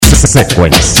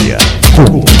Sequência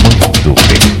Comando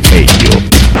Vermelho.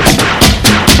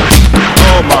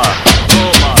 Toma,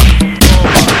 toma,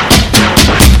 toma,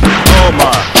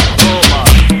 toma, toma.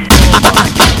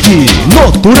 Aqui,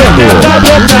 Noturano.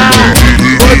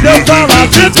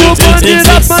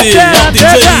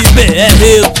 DJ BR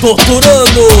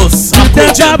torturando,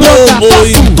 sacudindo o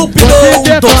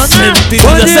entupidão do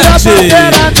 117.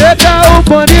 O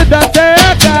bonde da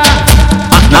teca.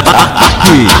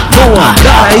 Aqui, com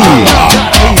Andaraí.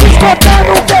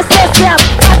 Escutando o P60,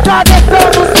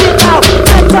 atravessando o sinal.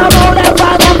 Mete a mão,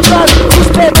 leva no canto, os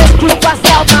bebês que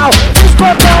passam mal.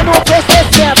 Escutando o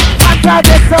P60,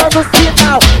 atravessando o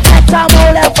sinal. Mete a mão,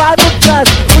 leva no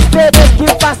canto, os bebês que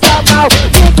passam mal.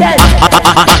 Ninguém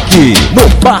Aqui, no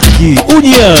Parque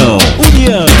União.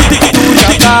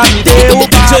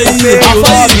 DJ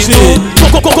Rafait,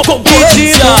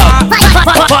 concorrência,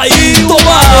 vai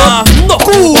tomar no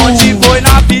cu. Onde foi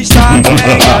na pista,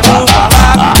 quero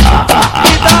falar.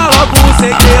 Me dá logo um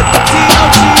segredo, se não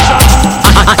te jogo.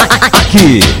 Aqui,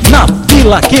 na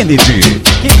Vila Kennedy.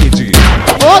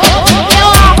 Meu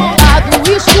arrombado,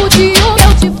 escute o que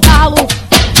eu te falo.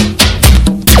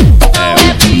 Não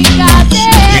é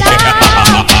brincadeira.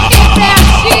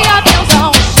 Preste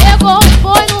atenção. Chegou,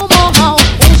 foi no morrão.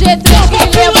 Um G3 que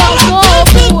levantou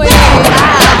poeira.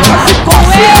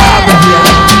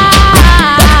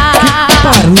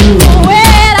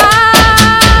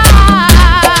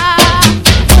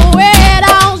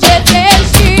 Poeira, um G3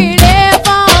 que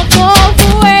levantou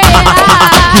poeira.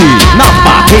 Aqui, na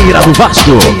Barreira do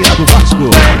Vasco.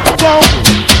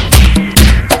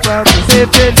 Quando ser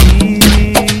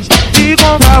feliz e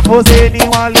contra você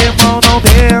nenhum alemão não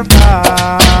tenta.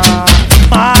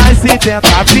 Mas se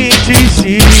tenta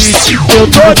 20x, eu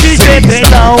tô de G3,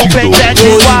 vem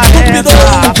 740.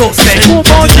 Vem com um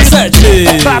monte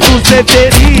pra tu ser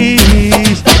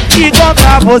feliz. E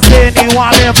contra você nenhum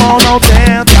alemão não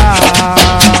tenta.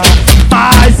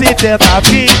 Mas se tenta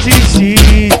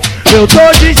 20x, eu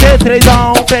tô de G3,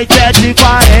 vem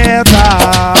 740.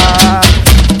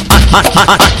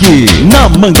 Aqui, na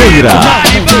Mangueira.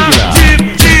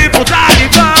 Tipo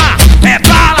Talibã, é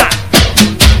bala,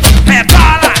 é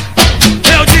bala.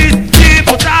 Eu disse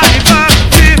tipo Talibã,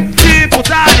 tipo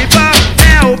Talibã.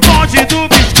 É o bonde do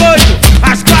biscoito,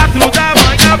 às 4 da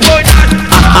manhã foi na...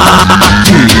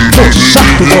 Aqui, no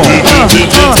Chato Bom.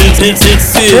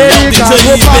 Ele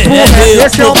cagou pra porra,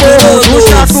 esse é o morro do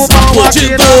Chato Bom. Aqui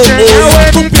na terra é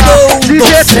o NK,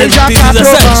 16 já tá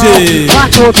provando. Mas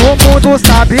todo mundo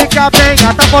sabe que a penha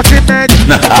tá fortemente.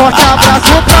 Forte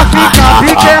abraço pra ficar,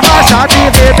 fique rachado e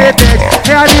rebetente.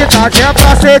 Realidade é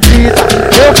pra ser dita,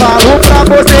 eu falo pra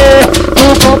você. O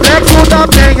complexo da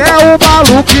penha é o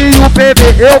maluco e o PV.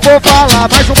 Eu vou falar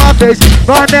mais uma vez,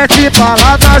 nós mete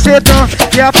bala na Getão.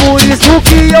 E é por isso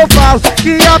que eu falo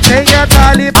que a penha é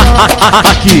Talibã.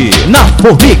 Aqui, na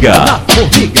Formiga.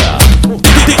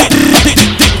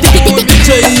 DJ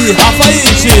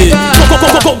Rafait,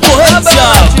 concorrência,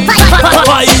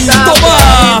 vai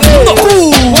tomar no cu.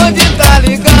 Onde tá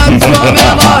ligado, sou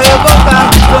menor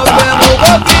revoltado. Problema o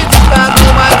golpe de estado,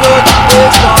 mas hoje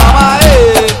toma aí.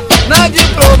 Na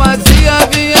diplomacia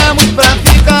viemos pra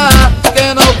ficar.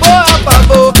 Quem não for a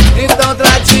favor, então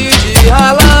trate de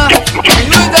ralar.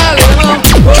 Filhos de alemão,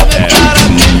 começar a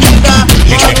me ligar.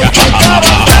 Mano, que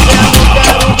cara sabendo,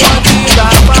 quero um bonde da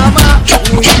fama.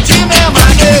 O ritmo é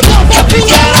maneiro,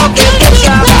 quero que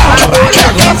fechar. Agora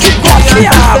quem se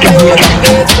confia, senhor,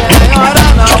 senhora,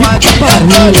 não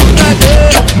adianta de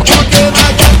prazer, porque não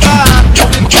adianta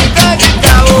se fica de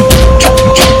caô.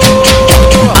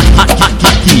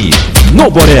 Aqui, no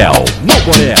Borel.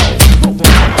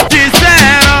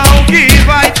 Disseram que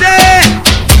vai ter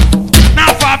na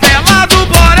favela do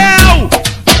Borel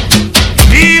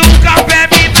e um café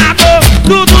minado,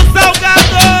 tudo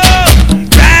salgado.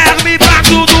 Verme pra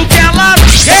tudo que é lado,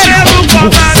 querendo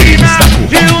cocaína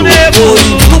e um nego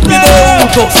Entupidão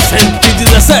do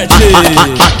 117.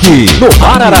 Aqui, no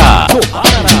Parará.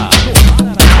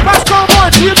 Mas com o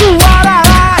bonde do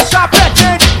Arará,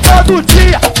 chapetente todo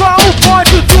dia. Com o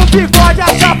bonde do bigode, a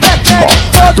chapetente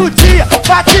todo dia.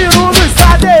 Bate nos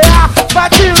ADA,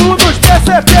 bate nos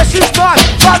PCP X9.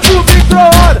 Bate o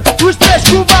micro-ondas, os três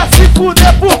cubas se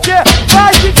fuder. Porque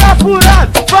vai ficar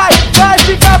furado, vai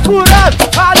ficar furado.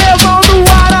 Alemão no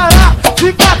Arará,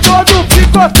 fica todo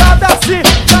picotado assim,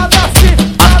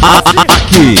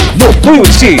 Aqui, no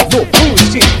Punch. É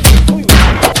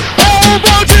o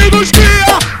bonde dos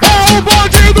cria, é o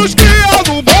bonde dos cria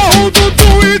no morro do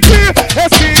Twitch.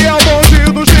 Esse é o bonde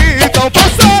dos cria, então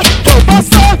passando,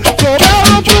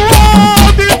 comeram pro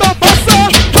alto, então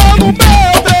passando, tá no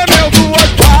meu tremendo as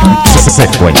pás.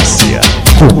 Sequência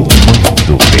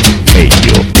Comando Vermelho.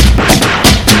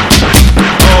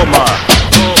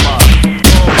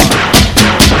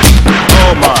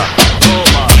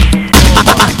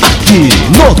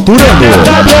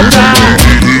 torturando.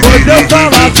 Hoje eu só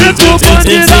lamento o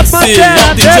bonde da Pantera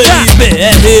Negra.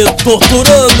 BR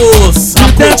torturando,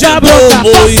 sacudidão,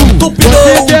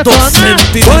 entupidão, tô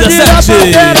 117. Bonde da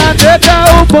Pantera Negra,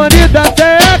 o bonde da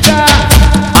Teca.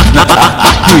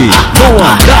 Aqui no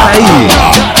Andaraí.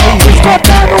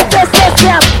 Escutando o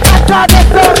P60,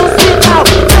 atravessando o sinal.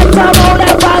 Mete a mão,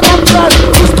 leva no canto,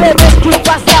 os bebês que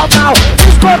passam mal.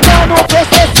 Escutando o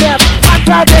P60,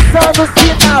 atravessando o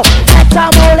sinal. Mete a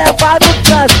mão, leva no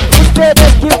canto, os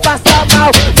bebês que passam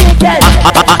mal. Ninguém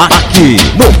Aqui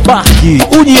no Parque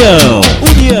União.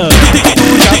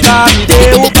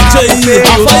 DJ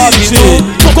Rafait,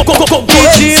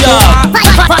 concorrência,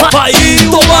 vai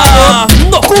tomar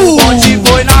no cu. Onde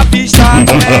foi na pista,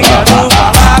 quero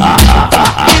falar.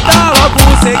 Me dá logo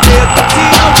um segredo, se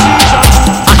não te jogo.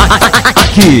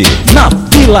 Aqui na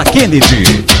Vila Kennedy.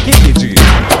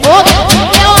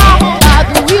 Meu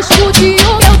arrombado, escute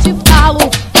o que eu te falo.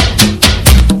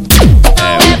 Não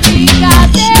é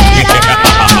brincadeira.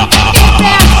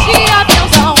 Preste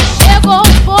atenção. Chegou,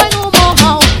 foi no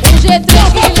morrão. Um G3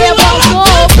 que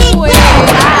levantou poeira.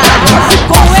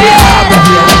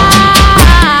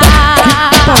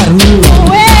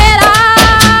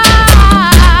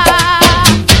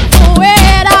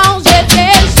 Poeira, um G3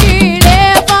 que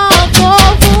levantou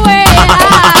poeira.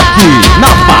 Aqui na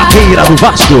Barreira do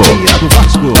Vasco.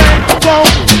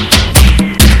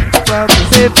 Vamos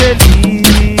ser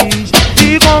feliz. E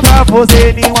contra você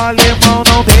nenhum alemão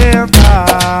não tenta.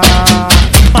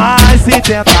 Mas se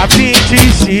tenta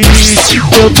 20x,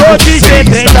 eu tô de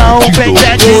G3, vem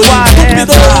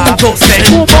 740. Vem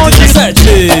com um monte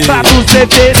pra tu ser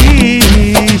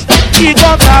feliz. E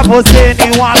contra você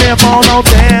nenhum alemão não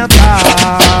tenta.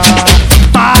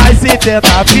 Mas se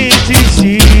tenta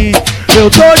 20x, eu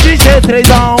tô de G3,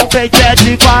 vem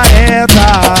 740.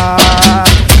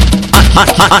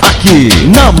 Aqui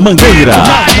na Mangueira.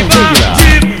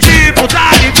 Tipo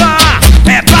Talibã,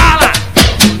 é bala.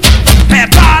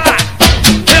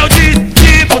 Eu disse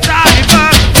tipo Talibã,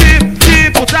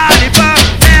 tipo Talibã.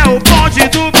 É o bonde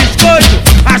do biscoito,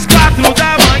 às 4 da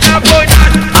manhã foi na...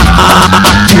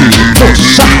 Aqui no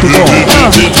Chato Bom.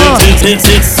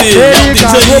 Esse é o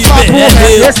DJ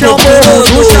BR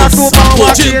torturando,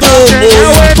 sacudidão,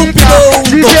 entupidão,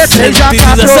 tô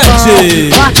 117.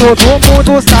 Mas todo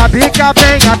mundo sabe que a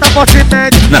penha tá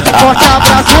fortemente. Forte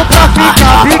abraço pra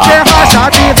ficar, fique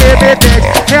rachado e rebetente.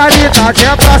 Realidade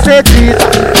é pra ser dita,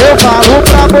 eu falo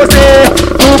pra você.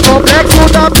 O complexo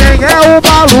da penha é o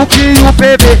maluco e o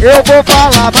bebê. Eu vou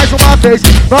falar mais uma vez,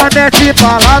 nós mete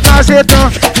bala na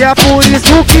Getão. E é por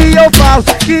isso que eu falo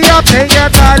que a penha é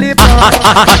Talibã.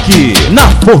 Aqui na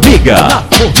Formiga.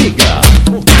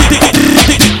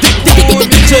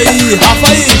 DJ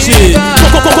Rafait,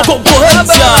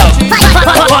 concorrência,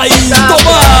 vai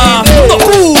tomar no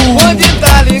cu. Onde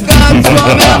tá ligado, sou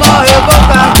menor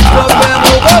revoltado. Tô vendo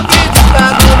o golpe de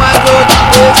estado, mas outro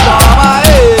vez toma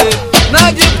aí. Na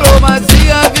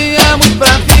diplomacia viemos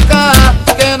pra ficar.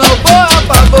 Quem não for a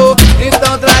favor,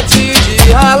 então trate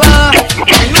de ralar.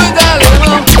 Filhos de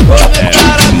alemão,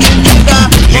 começar a criticar.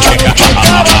 Mano, que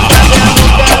tava sabendo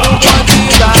que era o bonde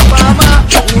da fama.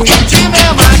 O ritmo é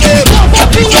maneiro,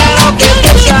 fizeram que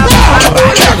puxar.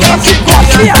 Agora se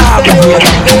confiar.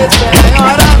 Esse é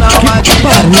hora não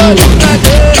adianta de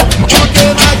prazer, porque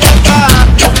não adianta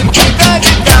se fica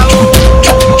de caô.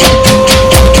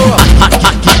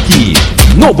 Aqui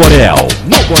no Borel.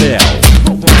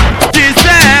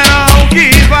 Disseram que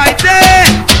vai ter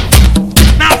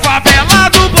na favela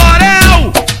do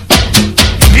Borel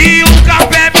e um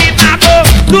café minado,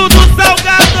 tudo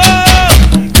salgado.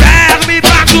 Serve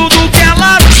pra tudo que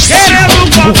ela querendo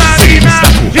contaminar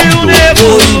de um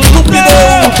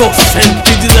Entupidão, tô nebuloso.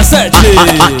 117.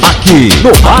 Aqui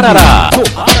no Parará.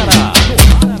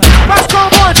 Mas com o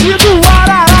bonde do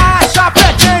Arará,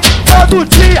 chapetente todo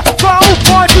dia. Com o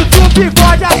bonde do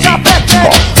bigode, a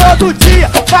chapetente todo dia.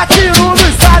 Bate um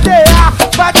nos ADA,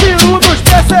 bate um nos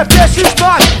PCP X9.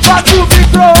 Bate o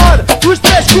micro-ondas, os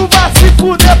 3 cubas se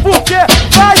fuder. Porque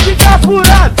vai ficar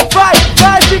furado,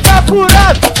 vai ficar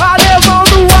furado. Alemão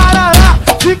no Arará,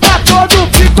 fica todo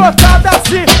picotado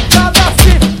assim, nada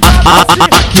assim.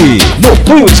 Aqui no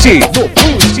Pulse.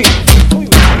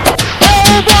 É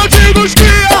o bonde dos